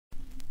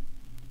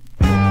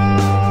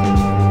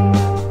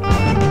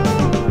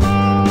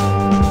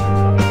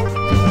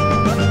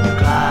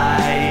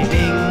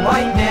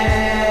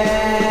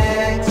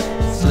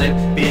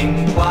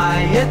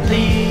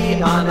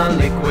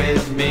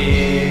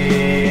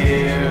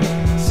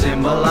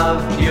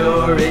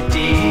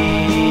purity.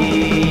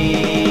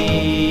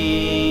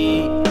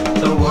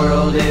 The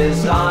world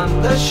is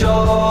on the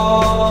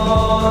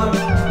shore,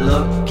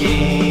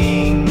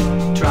 looking,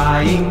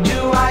 trying to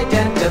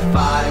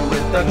identify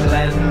with the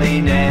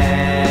cleanliness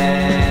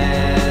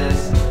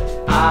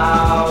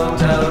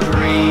out of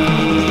reach.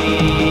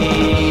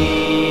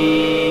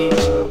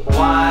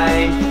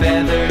 White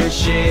feather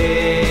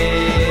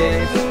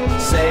ships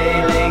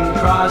sailing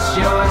across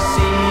your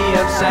sea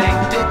of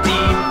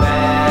sanctity,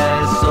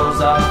 vessels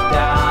of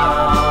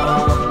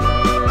down,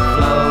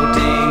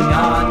 floating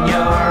on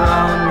your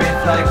own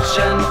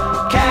reflection.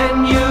 Can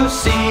you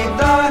see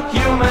the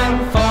human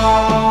form,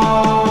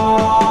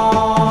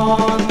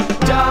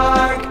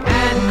 dark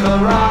and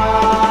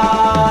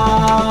corrupt,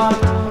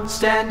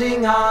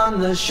 standing on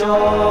the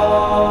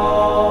shore?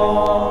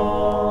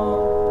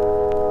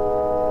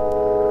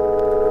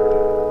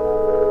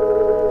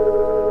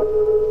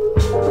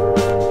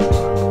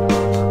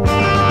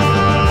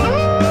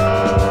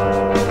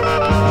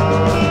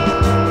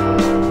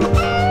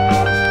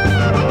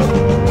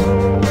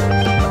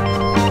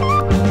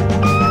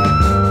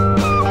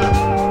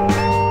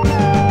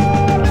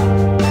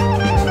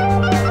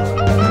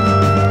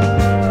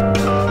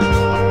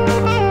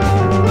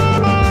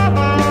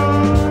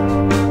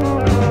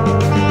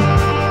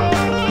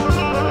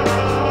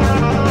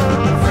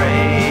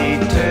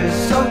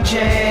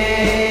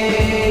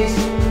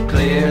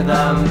 Clear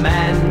the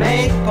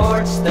man-made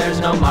ports, there's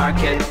no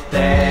market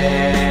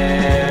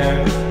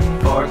there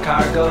for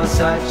cargo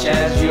such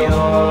as yours.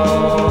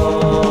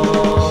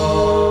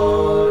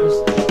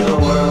 The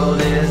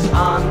world is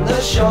on the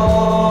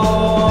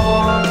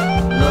shore,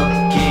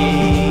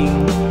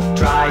 looking,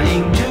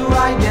 trying to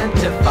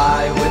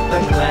identify with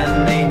the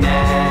cleanliness.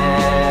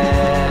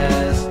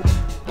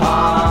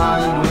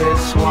 Pond with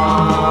swans,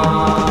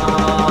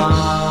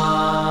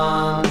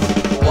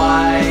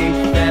 white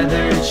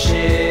feathered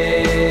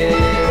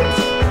ships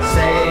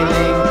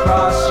sailing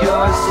across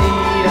your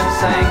sea of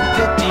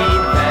sanctity,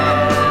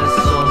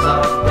 vessels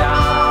of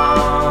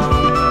down,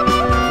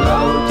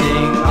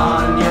 floating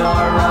on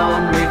your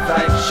own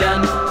reflection.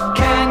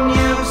 Can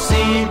you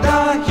see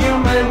the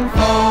human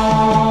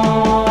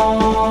form,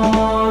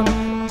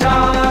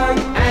 dark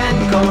and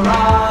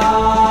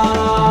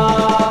corrupt,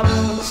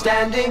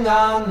 standing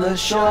on the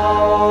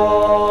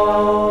shore?